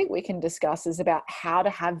and topic we can discuss is about how to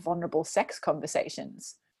have vulnerable sex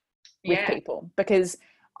conversations with people, because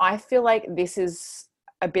I feel like this is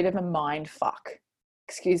a bit of a mind fuck.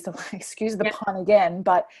 Excuse the pun again,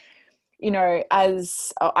 but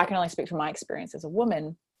as I can only speak from my experience as a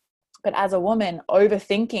woman. But as a woman,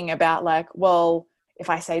 overthinking about like, well, if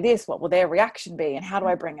I say this, what will their reaction be? And how do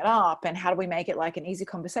I bring it up? And how do we make it like an easy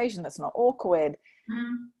conversation that's not awkward?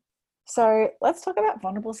 So let's talk about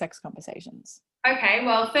vulnerable sex conversations. Okay,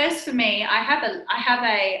 well, first for me, I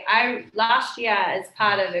last year, as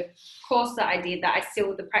part of a course that I did that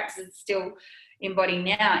the practices still embody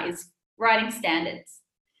now, is writing standards.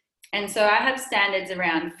 And so I have standards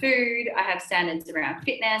around food, I have standards around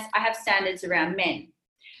fitness, I have standards around men.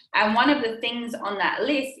 And one of the things on that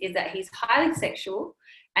list is that he's highly sexual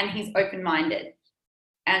and he's open-minded.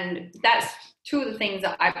 And that's two of the things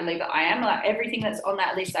that I believe that I am. Like everything that's on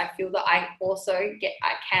that list, I feel that I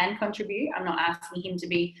can contribute. I'm not asking him to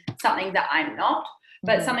be something that I'm not,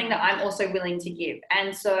 but something that I'm also willing to give.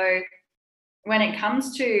 And so when it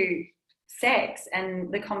comes to sex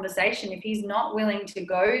and the conversation, if he's not willing to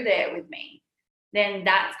go there with me, then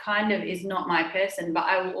that kind of is not my person. But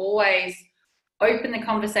I will always open the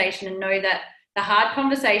conversation and know that the hard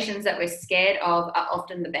conversations that we're scared of are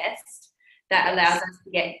often the best. That allows us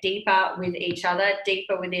to get deeper with each other,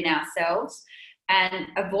 deeper within ourselves. And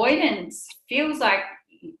avoidance feels like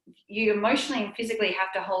you emotionally and physically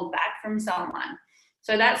have to hold back from someone.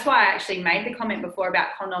 So that's why I actually made the comment before about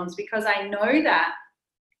condoms, because I know that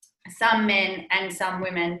some men and some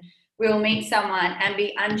women will meet someone and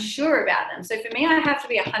be unsure about them. So for me, I have to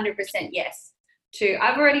be 100% yes to,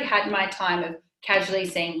 I've already had my time of casually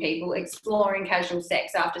seeing people, exploring casual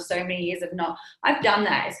sex after so many years of not. I've done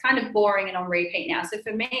that. It's kind of boring and on repeat now. So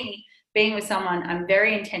for me, being with someone, I'm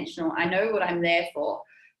very intentional. I know what I'm there for.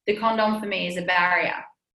 The condom for me is a barrier.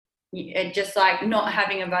 Just like not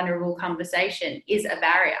having a vulnerable conversation is a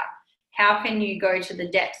barrier. How can you go to the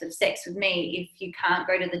depth of sex with me if you can't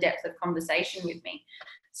go to the depth of conversation with me?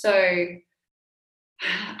 So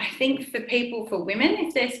I think for women,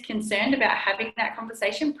 if they're concerned about having that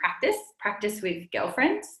conversation, practice with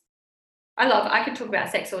girlfriends. I could talk about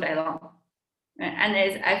sex all day long. And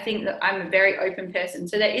I think that I'm a very open person.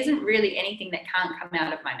 So there isn't really anything that can't come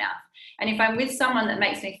out of my mouth. And if I'm with someone that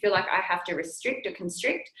makes me feel like I have to restrict or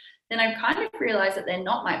constrict, then I've kind of realized that they're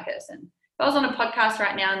not my person. If I was on a podcast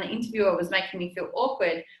right now and the interviewer was making me feel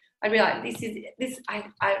awkward, I'd be like,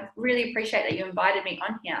 I really appreciate that you invited me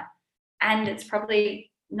on here. And it's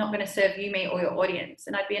probably not going to serve you, me, or your audience.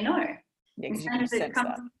 And I'd be a no. Yeah,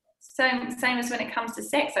 same as when it comes to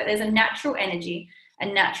sex. Like there's a natural energy, a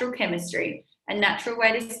natural chemistry, a natural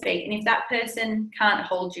way to speak. And if that person can't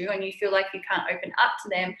hold you and you feel like you can't open up to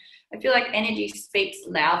them, I feel like energy speaks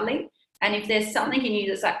loudly. And if there's something in you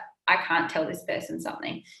that's like, I can't tell this person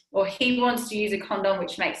something, or he wants to use a condom,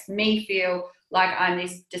 which makes me feel like I'm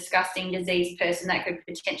this disgusting diseased person that could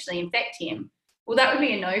potentially infect him, well, that would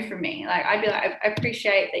be a no from me. Like, I'd be like, I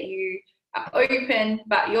appreciate that you open,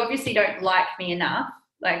 but you obviously don't like me enough.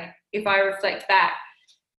 Like, if I reflect back,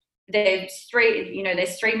 there's three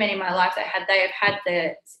men in my life that they have had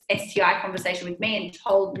the STI conversation with me and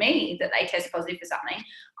told me that they test positive for something.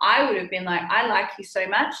 I would have been like, I like you so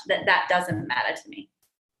much that doesn't matter to me.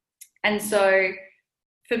 And so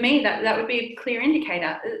for me, that would be a clear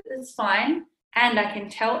indicator. It's fine. And I can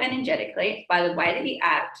tell energetically by the way that you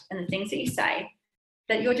act and the things that you say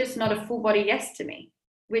that you're just not a full body yes to me,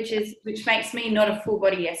 which makes me not a full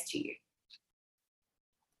body yes to you.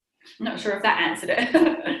 I'm not sure if that answered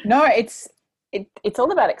it. No, it's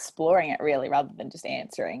all about exploring it, really, rather than just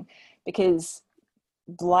answering, because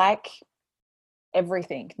like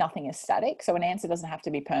everything, nothing is static. So an answer doesn't have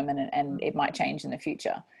to be permanent, and it might change in the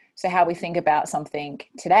future. So how we think about something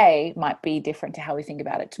today might be different to how we think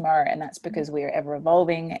about it tomorrow. And that's because we're ever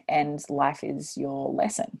evolving and life is your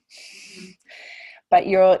lesson. But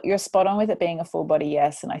you're spot on with it being a full body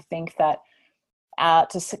yes. And I think that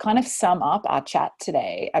to kind of sum up our chat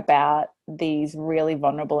today about these really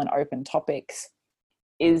vulnerable and open topics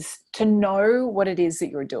is to know what it is that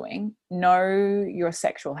you're doing, know your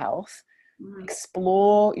sexual health,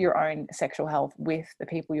 explore your own sexual health with the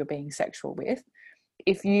people you're being sexual with.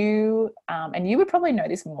 If you, and you would probably know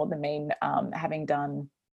this more than me, having done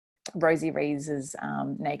Rosie Rees's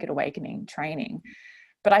Naked Awakening training,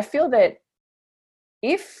 but I feel that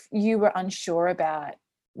if you were unsure about,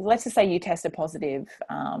 let's just say you tested positive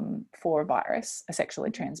for a virus, a sexually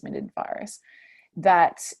transmitted virus,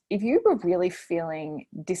 that if you were really feeling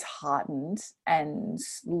disheartened and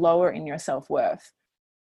lower in your self-worth,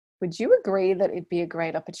 would you agree that it'd be a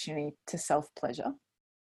great opportunity to self-pleasure?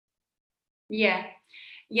 Yeah.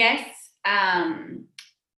 Yes.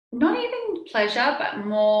 Not even pleasure, but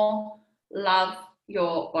more love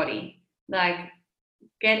your body. Like,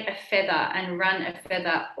 get a feather and run a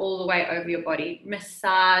feather all the way over your body.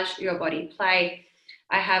 Massage your body. Play.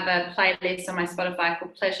 I have a playlist on my Spotify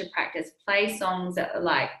called Pleasure Practice. Play songs that are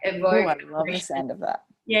like evoke. Oh, I love the sound of that.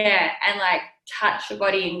 Yeah, and like touch your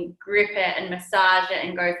body and grip it and massage it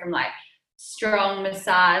and go from like strong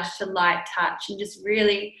massage to light touch and just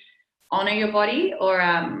really honor your body. Or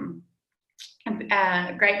a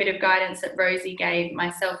great bit of guidance that Rosie gave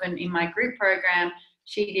myself and in my group program.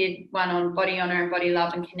 She did one on body honor and body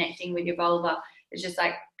love and connecting with your vulva. It's just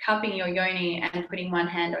like cupping your yoni and putting one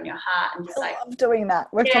hand on your heart and just I love doing that.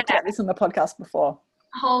 We've talked about this on the podcast before.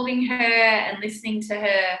 Holding her and listening to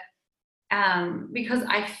her, because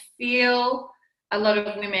I feel a lot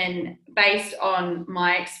of women, based on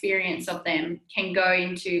my experience of them, can go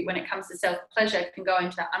into, when it comes to self-pleasure, can go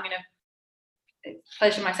into, I'm going to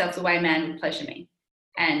pleasure myself the way a man would pleasure me.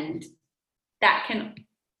 And that can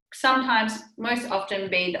sometimes, most often,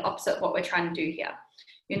 be the opposite of what we're trying to do here.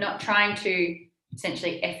 You're not trying to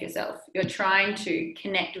essentially F yourself. You're trying to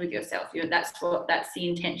connect with yourself. That's the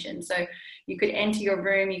intention. So you could enter your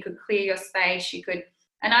room, you could clear your space, you could,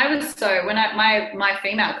 and I was so, when my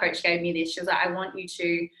female coach gave me this, she was like, I want you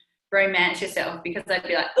to romance yourself, because I'd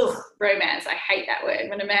be like, ugh, romance, I hate that word.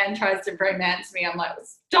 When a man tries to romance me, I'm like,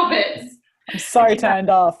 stop it. I'm so turned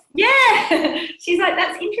off. Yeah. She's like,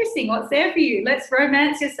 that's interesting. What's there for you? Let's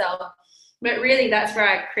romance yourself. But really, that's where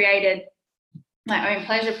I created my own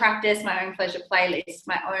pleasure practice, my own pleasure playlist,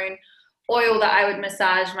 my own oil that I would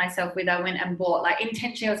massage myself with. I went and bought, like,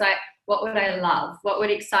 intentionally, I was like, what would I love? What would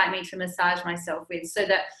excite me to massage myself with? So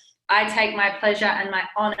that I take my pleasure and my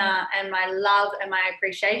honor and my love and my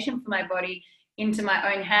appreciation for my body into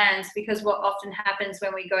my own hands. Because what often happens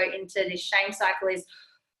when we go into this shame cycle is,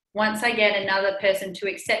 once I get another person to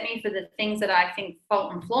accept me for the things that I think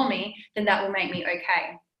fault and flaw me, then that will make me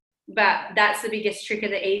okay. But that's the biggest trick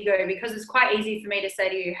of the ego, because it's quite easy for me to say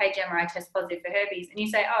to you, hey, Gemma, I test positive for herpes. And you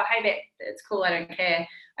say, oh, hey, Beck, it's cool, I don't care.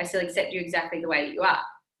 I still accept you exactly the way that you are.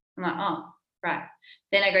 I'm like, oh, right.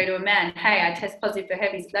 Then I go to a man, hey, I test positive for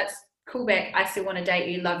herpes. That's cool, Beck. I still want to date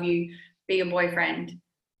you, love you, be your boyfriend.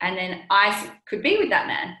 And then I could be with that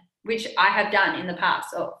man, which I have done in the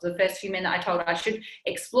past. Of the first few men that I told I should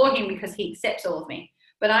explore him because he accepts all of me.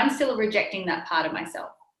 But I'm still rejecting that part of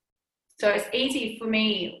myself. So it's easy for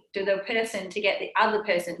me, to the person, to get the other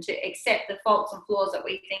person to accept the faults and flaws that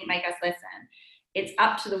we think make us less than. It's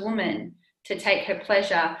up to the woman to take her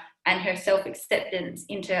pleasure and her self-acceptance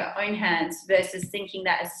into her own hands, versus thinking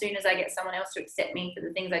that as soon as I get someone else to accept me for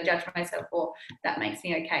the things I judge myself for, that makes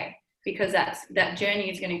me okay. Because that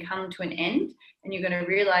journey is going to come to an end, and you're going to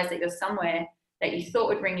realize that you're somewhere that you thought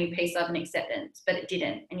would bring you peace, love, and acceptance, but it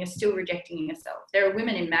didn't, and you're still rejecting yourself. There are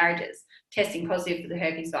women in marriages testing positive for the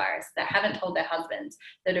herpes virus that haven't told their husbands,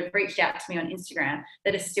 that have reached out to me on Instagram,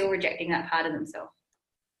 that are still rejecting that part of themselves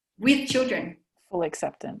with children. Full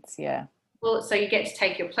acceptance, yeah. Well, so you get to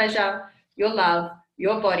take your pleasure, your love,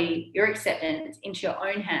 your body, your acceptance into your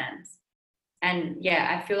own hands. And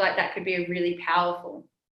yeah, I feel like that could be a really powerful.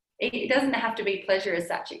 It doesn't have to be pleasure as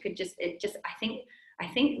such. I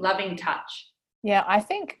think loving touch. Yeah, I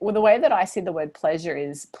think the way that I see the word pleasure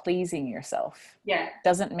is pleasing yourself. Yeah.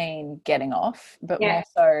 Doesn't mean getting off, but Yeah. more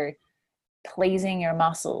so pleasing your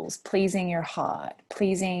muscles, pleasing your heart,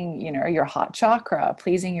 pleasing, your heart chakra,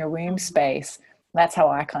 pleasing your womb space. That's how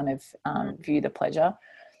I kind of view the pleasure.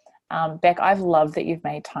 Beck, I've loved that you've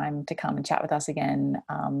made time to come and chat with us again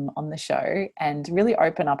on the show and really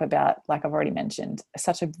open up about, like I've already mentioned,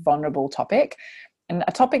 such a vulnerable topic, and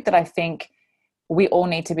a topic that I think we all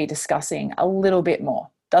need to be discussing a little bit more.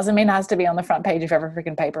 Doesn't mean it has to be on the front page of every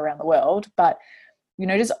freaking paper around the world, but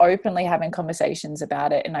just openly having conversations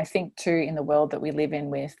about it. And I think too, in the world that we live in,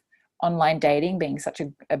 with online dating being such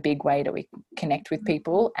a big way that we connect with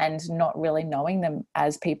people and not really knowing them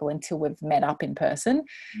as people until we've met up in person,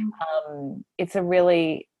 it's a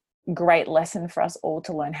really great lesson for us all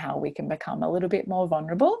to learn how we can become a little bit more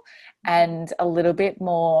vulnerable and a little bit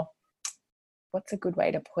more, what's a good way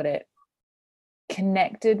to put it,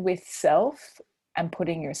 connected with self and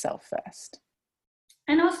putting yourself first.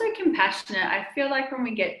 And also compassionate. I feel like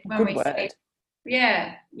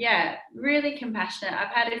really compassionate. I've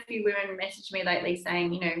had a few women message me lately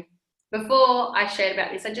saying, before I shared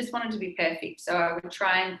about this, I just wanted to be perfect. So I would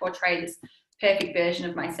try and portray this perfect version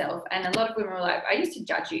of myself. And a lot of women were like, I used to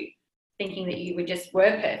judge you thinking that you were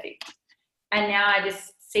perfect. And now I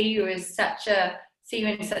just see you in such a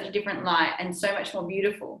different light and so much more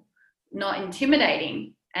beautiful, not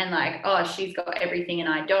intimidating and like, oh, she's got everything and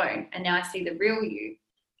I don't. And now I see the real you.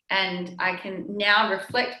 And I can now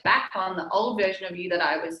reflect back on the old version of you that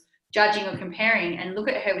I was judging or comparing and look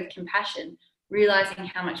at her with compassion, realizing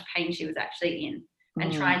how much pain she was actually in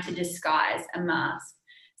and trying to disguise and mask.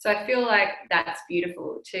 So I feel like that's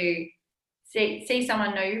beautiful to see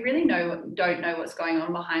someone you really don't know what's going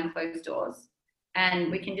on behind closed doors.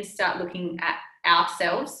 And we can just start looking at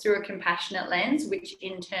ourselves through a compassionate lens, which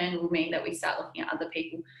in turn will mean that we start looking at other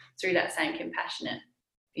people through that same compassionate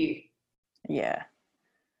view. Yeah,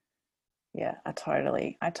 I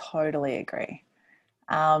totally agree.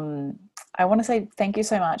 I want to say thank you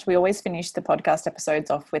so much. We always finish the podcast episodes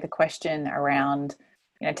off with a question around,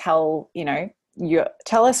 tell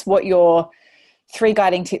us what your 3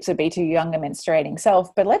 guiding tips would be to your younger menstruating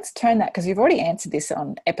self. But let's turn that, because you've already answered this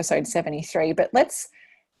on episode 73, but let's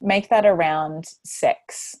make that around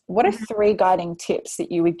sex. What are 3 guiding tips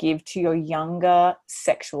that you would give to your younger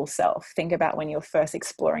sexual self? Think about when you're first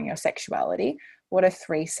exploring your sexuality. What are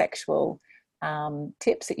 3 sexual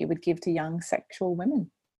tips that you would give to young sexual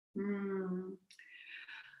women?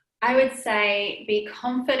 I would say be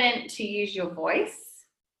confident to use your voice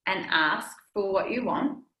and ask for what you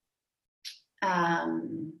want. I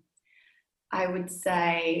would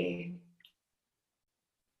say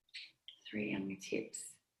 3 younger tips.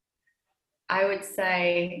 I would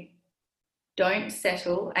say don't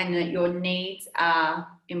settle and that your needs are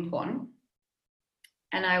important.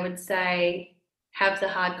 And I would say have the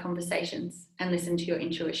hard conversations and listen to your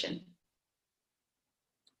intuition.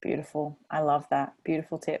 Beautiful. I love that.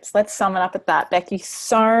 Beautiful tips. Let's sum it up at that. Becky,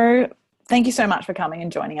 thank you so much for coming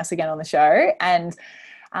and joining us again on the show. And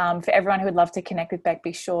for everyone who would love to connect with Beck,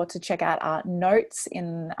 be sure to check out our notes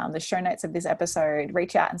in the show notes of this episode.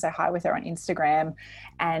 Reach out and say hi with her on Instagram,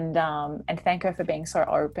 and thank her for being so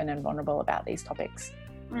open and vulnerable about these topics.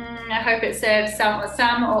 I hope it serves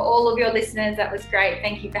some or all of your listeners. That was great.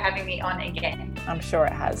 Thank you for having me on again. I'm sure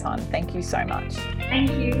it has, hon. Thank you so much.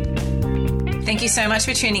 Thank you. Thank you so much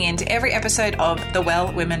for tuning in to every episode of the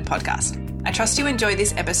Well Women podcast. I trust you enjoyed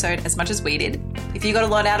this episode as much as we did. If you got a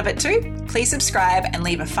lot out of it too, please subscribe and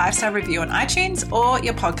leave a 5-star review on iTunes or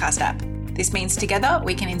your podcast app. This means together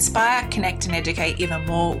we can inspire, connect, and educate even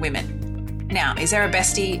more women. Now, is there a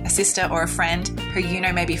bestie, a sister, or a friend who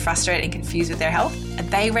may be frustrated and confused with their health? Are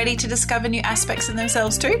they ready to discover new aspects of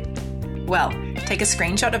themselves too? Well, take a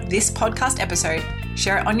screenshot of this podcast episode,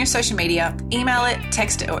 share it on your social media, email it,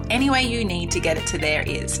 text it, or any way you need to get it to their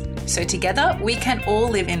ears. So together we can all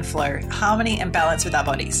live in flow, harmony, and balance with our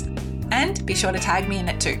bodies. And be sure to tag me in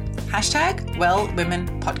it too.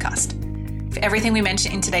 #WellWomenPodcast. For everything we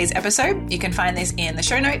mentioned in today's episode, you can find this in the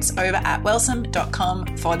show notes over at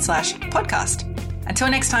wellsome.com/podcast. Until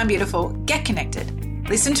next time, beautiful, get connected,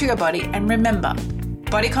 listen to your body, and remember,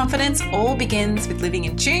 body confidence all begins with living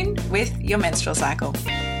in tune with your menstrual cycle.